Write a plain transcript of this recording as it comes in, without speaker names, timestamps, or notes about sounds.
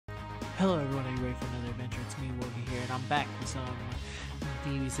Hello everyone, are you ready for another adventure? It's me, Wokey here, and I'm back with some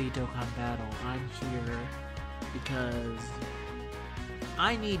DBZ Dokkan Battle. I'm here because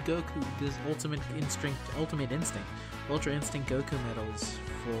I need Goku, this Ultra Instinct Goku medals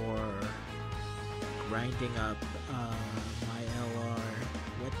for grinding up my LR.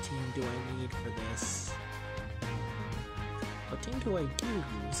 What team do I need for this? What team do I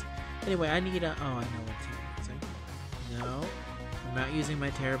use? Anyway, I need a... Oh, I know what team I'm using. No. I'm not using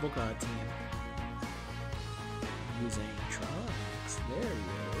my terrible god team. I'm using Trunks. There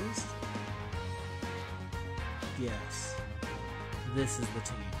he is. Yes. This is the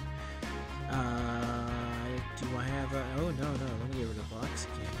team. Do I have a... Oh, no. Let me get rid of Box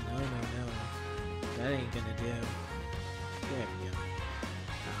again. No. That ain't gonna do. There we go.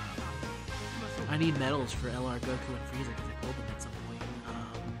 I need medals for LR, Goku, and Frieza because I pulled them at some point.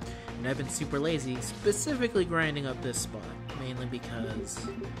 And I've been super lazy, specifically grinding up this spot. Mainly because,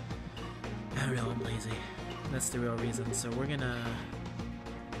 I don't know, I'm lazy. That's the real reason. So we're gonna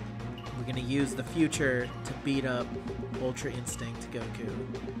use the future to beat up Ultra Instinct Goku.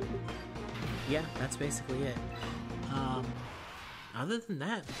 Yeah, that's basically it. Other than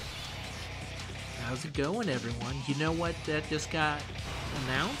that, how's it going, everyone? You know what that just got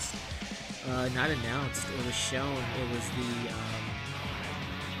announced? Not announced. It was shown. It was the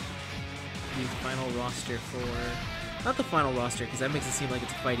final roster for... Not the final roster, because that makes it seem like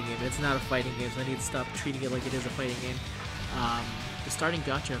it's a fighting game. It's not a fighting game, so I need to stop treating it like it is a fighting game. The starting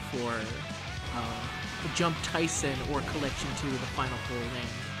gacha for the Jump Tyson or Collection 2, the final full name,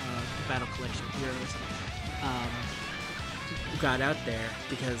 the Battle Collection Heroes, got out there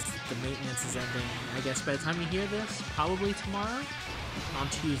because the maintenance is ending. I guess by the time you hear this, probably tomorrow? On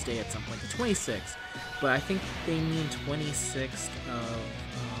Tuesday at some point, the 26th. But I think they mean 26th of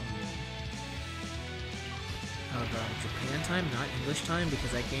Japan time, not English time,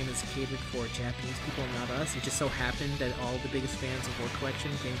 because that game is catered for Japanese people, not us. It just so happened that all the biggest fans of War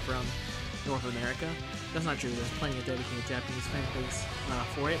Collection came from North America. That's not true. There's plenty of dedicated Japanese fan base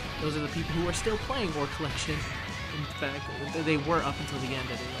for it. Those are the people who are still playing War Collection. In fact, they were up until the end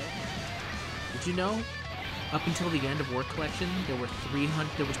anyway. Did you know? Up until the end of War Collection, there was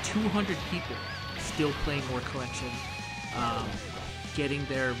 200 people still playing War Collection, getting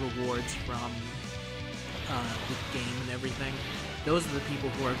their rewards from the game and everything. Those are the people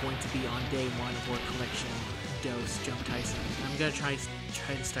who are going to be on day one of War Collection Dose Jump Tyson. I'm gonna try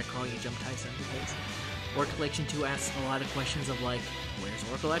to start calling it Jump Tyson because War Collection 2 asks a lot of questions of like, where's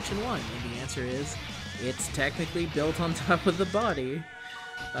War Collection 1? And the answer is, it's technically built on top of the body.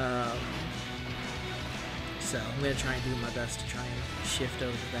 So I'm gonna try and do my best to try and shift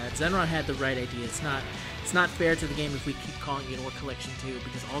over to that. Zenron had the right idea. It's not fair to the game if we keep calling it War Collection 2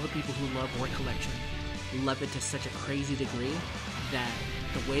 because all the people who love War Collection love it to such a crazy degree that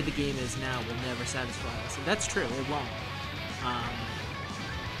the way the game is now will never satisfy us. And that's true, it won't.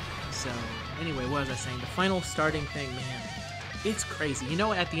 So, anyway, what was I saying? The final starting thing, man, it's crazy. You know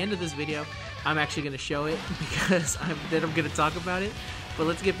what, at the end of this video, I'm actually going to show it because then I'm going to talk about it. But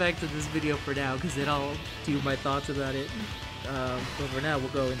let's get back to this video for now because then I'll do my thoughts about it. But for now, we'll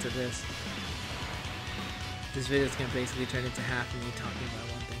go into this. This video is going to basically turn into half of me talking about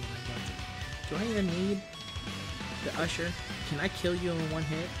one thing. Do I even need the Usher? Can I kill you in one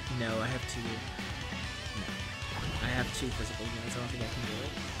hit? No, I have two. No. I have two physical units. I don't think I can do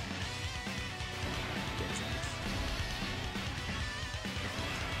it. Get his ass.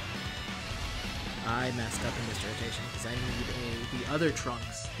 I messed up in this rotation because I need the other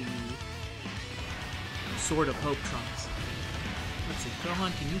Trunks, the Sword of Hope Trunks. Let's see,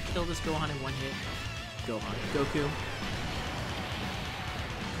 Gohan, can you kill this Gohan in one hit? Gohan. Goku.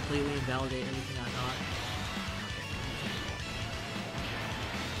 Completely invalidate everything I thought.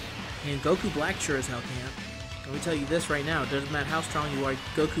 And Goku Black sure as hell can't. Let me tell you this right now, it doesn't matter how strong you are,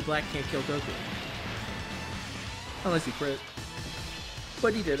 Goku Black can't kill Goku. Unless you crit.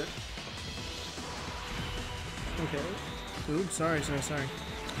 But he did it. Okay. Oops, sorry. I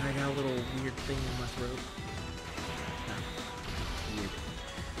got a little weird thing in my throat. No. Weird.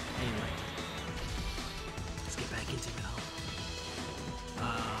 Anyway. Let's get back into it.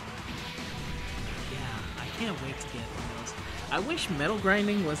 Yeah, I can't wait to get one of those. I wish metal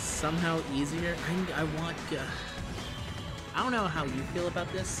grinding was somehow easier. I want... I don't know how you feel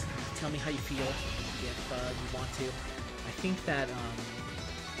about this. Tell me how you feel if you want to. I think that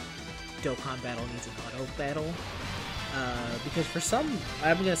Dokkan Battle needs an auto battle. Because for some...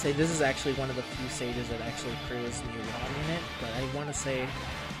 I'm going to say this is actually one of the few stages that actually proves me wrong in it. But I want to say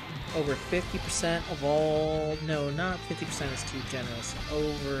over 50% of all... No, not 50% is too generous.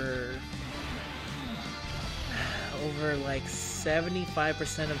 Over like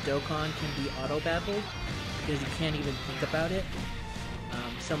 75% of Dokkan can be auto-battled, because you can't even think about it.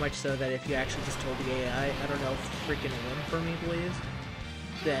 So much so that if you actually just told the AI, I don't know, freaking win for me, please,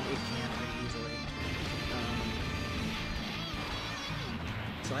 then it can pretty easily.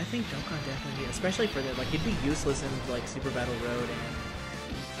 So I think Dokkan definitely, especially for that, like, it'd be useless in, like, Super Battle Road and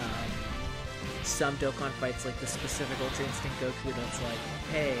some Dokkan fights, like the specific Ultra Instinct Goku that's like,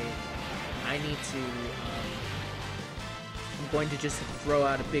 hey, I need to, I'm going to just throw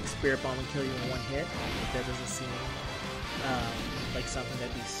out a big Spirit Bomb and kill you in one hit. Like, that doesn't seem like something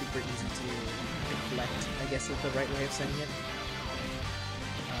that'd be super easy to deflect, I guess is the right way of saying it.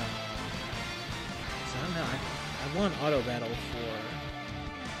 So I don't know, I want auto battle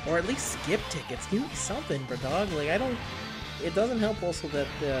for, or at least skip tickets. Give me something, bro, dog. Like, I don't, it doesn't help also that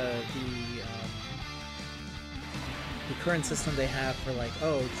the current system they have for, like,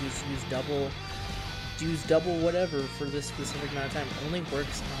 oh, just use double whatever for this specific amount of time only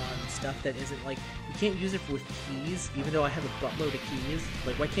works on stuff that isn't, like, you can't use it with keys, even though I have a buttload of keys.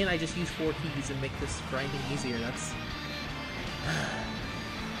 Like, why can't I just use 4 keys and make this grinding easier? That's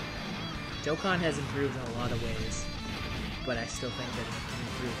Dokkan has improved in a lot of ways, but I still think that it can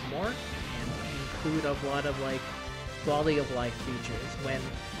improve more and include a lot of, like, quality of life features. When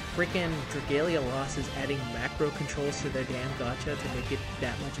frickin' Dragalia Lost is adding macro controls to their damn gacha to make it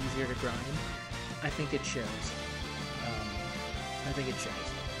that much easier to grind, I think it shows. I think it shows.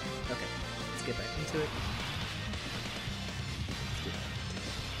 Okay, let's get back into it.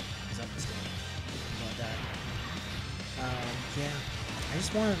 Because I'm just gonna that. Yeah, I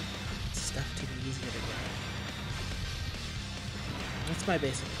just want stuff to be easier to grind. That's my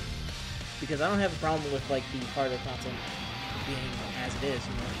basic. Because I don't have a problem with, like, the harder content being as it is,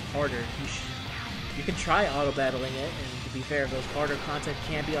 you know, harder. You can try auto battling it, and to be fair, if those harder content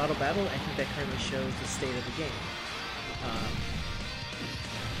can be auto battled, I think that currently shows the state of the game.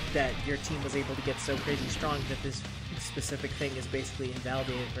 That your team was able to get so crazy strong that this specific thing is basically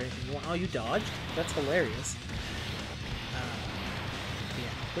invalidated for anything you want. Oh, you dodged? That's hilarious.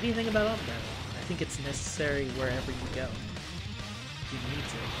 Yeah. What do you think about auto battle? I think it's necessary wherever you go. You need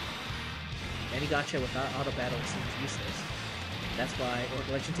to. Any gacha without auto battle seems useless. That's why Orc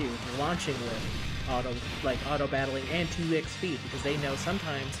Legend 2 is launching with auto battling and 2x speed, because they know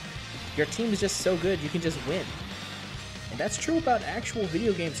sometimes your team is just so good you can just win. And that's true about actual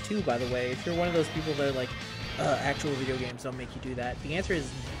video games too, by the way. If you're one of those people that are like, actual video games don't make you do that, the answer is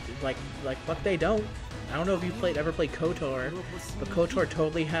like fuck, they don't. I don't know if you ever played KOTOR, but KOTOR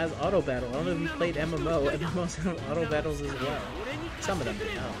totally has auto battle. I don't know if you played MMO. MMOs have auto battles as well. Some of them do.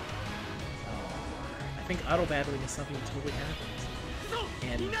 No. I think auto battling is something that totally happens,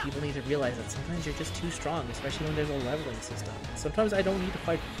 and people need to realize that sometimes you're just too strong, especially when there's a leveling system. Sometimes I don't need to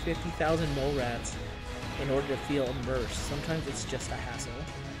fight 50,000 mole rats in order to feel immersed. Sometimes it's just a hassle.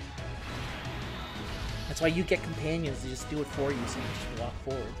 That's why you get companions to just do it for you, so you just walk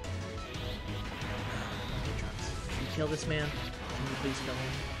forward. Can you kill this man? Can you please kill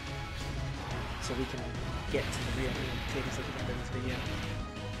him? So we can get to the real potatoes at the end of this video.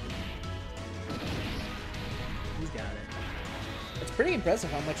 He's got it. It's pretty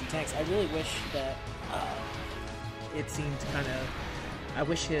impressive how much he tanks. I really wish that it seemed kind of... I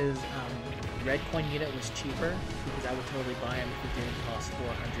wish his red coin unit was cheaper, because I would totally buy him if it didn't cost 400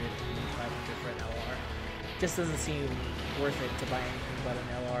 and 500 for an LR. It just doesn't seem worth it to buy anything but an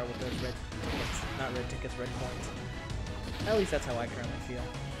LR with those red tickets. Not red tickets, red coins. At least that's how I currently feel.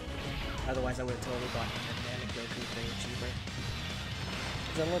 Otherwise I would have totally bought him and Goku if they were cheaper.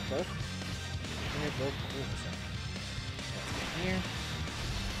 Does that look both? They're both cool. So let's go here.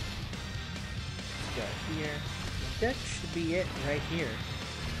 Let's go here. That should be it right here.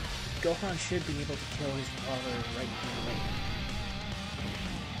 Gohan should be able to kill his father right here.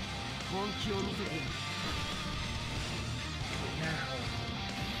 Now.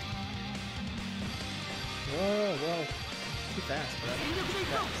 Whoa. Too fast, bro. Too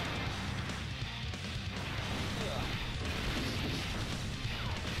fast.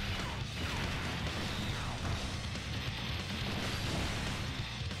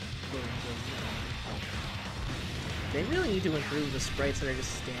 They really need to improve the sprites that are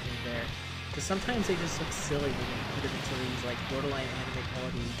just standing there, because sometimes they just look silly when you put them into these like borderline anime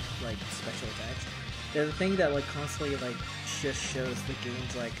quality like special attacks. They're the thing that like constantly like just shows the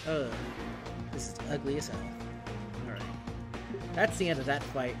game's like, oh, this is ugly as hell. Alright. That's the end of that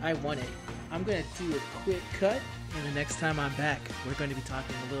fight. I won it. I'm gonna do a quick cut, and the next time I'm back, we're going to be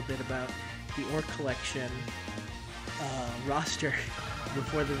talking a little bit about the Orc Collection roster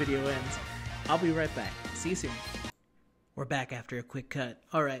before the video ends. I'll be right back. See you soon. We're back after a quick cut.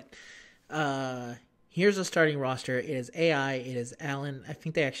 Alright. Here's a starting roster. It is AI. It is Alan. I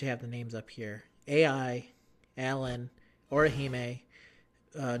think they actually have the names up here. AI, Alan, Orihime,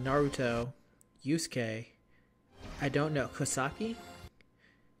 Naruto, Yusuke. I don't know. Kosaki,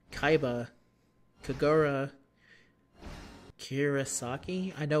 Kaiba, Kagura,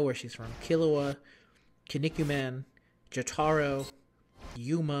 Kirasaki. I know where she's from. Killua, Kinnikuman, Jotaro,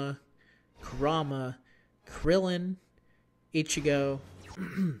 Yuma, Kurama, Krillin, Ichigo,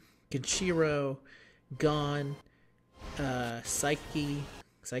 Kenshiro, Gon, Psyche,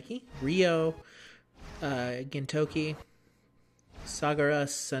 Ryo, Gintoki, Sagara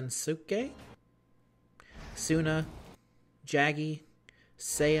Sansuke, Suna, Jaggy,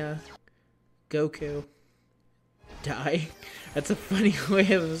 Seiya, Goku, Dai. That's a funny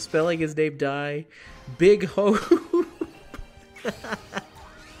way of spelling his name, Dai. Big Hope,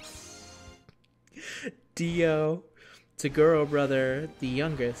 Dio, Taguro brother, the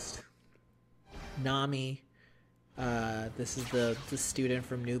youngest, Nami. This is the student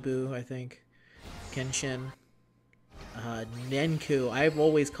from Nubu, I think. Kenshin. Nenku. I've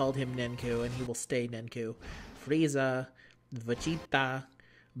always called him Nenku, and he will stay Nenku. Frieza, Vegeta,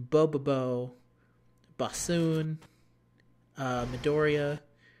 Bobobo, Bassoon, Midoriya.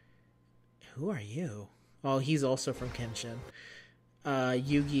 Who are you? Oh, he's also from Kenshin.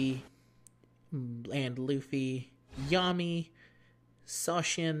 Yugi and Luffy, Yami,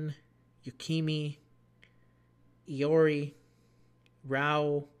 Sashin, Yukimi, Iori,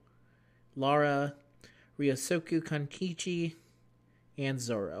 Rao, Lara, Ryosoku Kankichi, and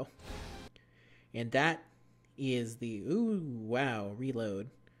Zoro. And that is the... Ooh, wow, reload.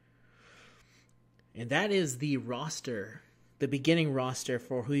 And that is the roster, the beginning roster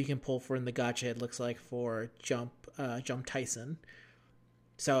for who you can pull for in the gacha, it looks like, for Jump Tyson.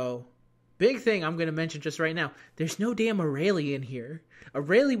 So, big thing I'm going to mention just right now. There's no damn Aurelie in here.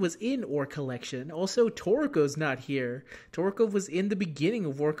 Aurelie was in Ore Collection. Also, Toriko's not here. Toriko was in the beginning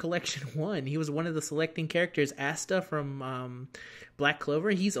of Ore Collection 1. He was one of the selecting characters. Asta from Black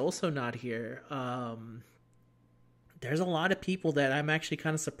Clover, he's also not here. There's a lot of people that I'm actually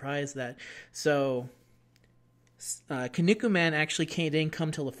kind of surprised that. So, Kinnikuman actually didn't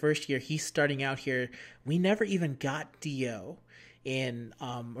come till the first year. He's starting out here. We never even got Dio in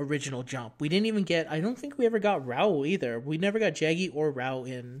original Jump. We didn't even get... I don't think we ever got Rao either. We never got Jaggy or Rao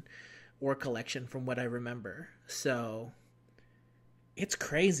in Ore Collection from what I remember. So, it's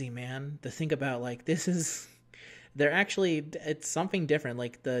crazy, man, to think about. Like, this is... They're actually... It's something different.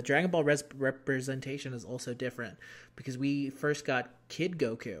 Like, the Dragon Ball representation is also different. Because we first got Kid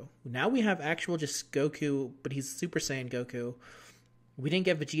Goku. Now we have actual just Goku, but he's Super Saiyan Goku. We didn't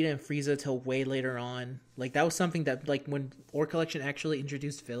get Vegeta and Frieza till way later on. Like, that was something that, like, when Ore Collection actually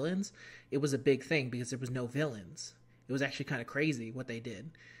introduced villains, it was a big thing because there was no villains. It was actually kind of crazy what they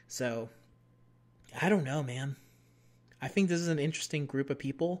did. So, I don't know, man. I think this is an interesting group of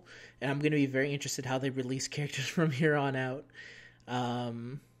people, and I'm going to be very interested how they release characters from here on out. I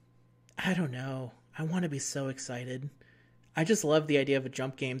don't know. I want to be so excited. I just love the idea of a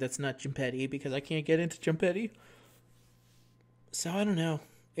Jump game that's not Jumpetti because I can't get into Jumpetti. So I don't know.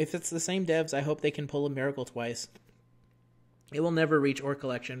 If it's the same devs, I hope they can pull a miracle twice. It will never reach Ore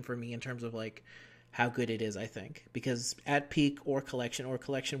Collection for me in terms of, like, how good it is, I think. Because at peak Ore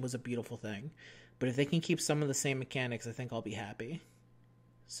Collection was a beautiful thing. But if they can keep some of the same mechanics, I think I'll be happy.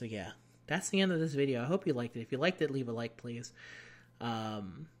 So yeah, that's the end of this video. I hope you liked it. If you liked it, leave a like, please.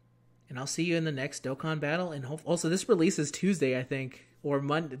 And I'll see you in the next Dokkan battle. And also, this releases Tuesday, I think. Or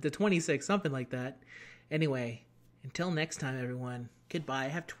Monday, the 26th, something like that. Anyway... Until next time, everyone, goodbye. I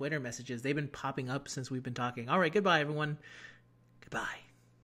have Twitter messages. They've been popping up since we've been talking. All right, goodbye, everyone. Goodbye.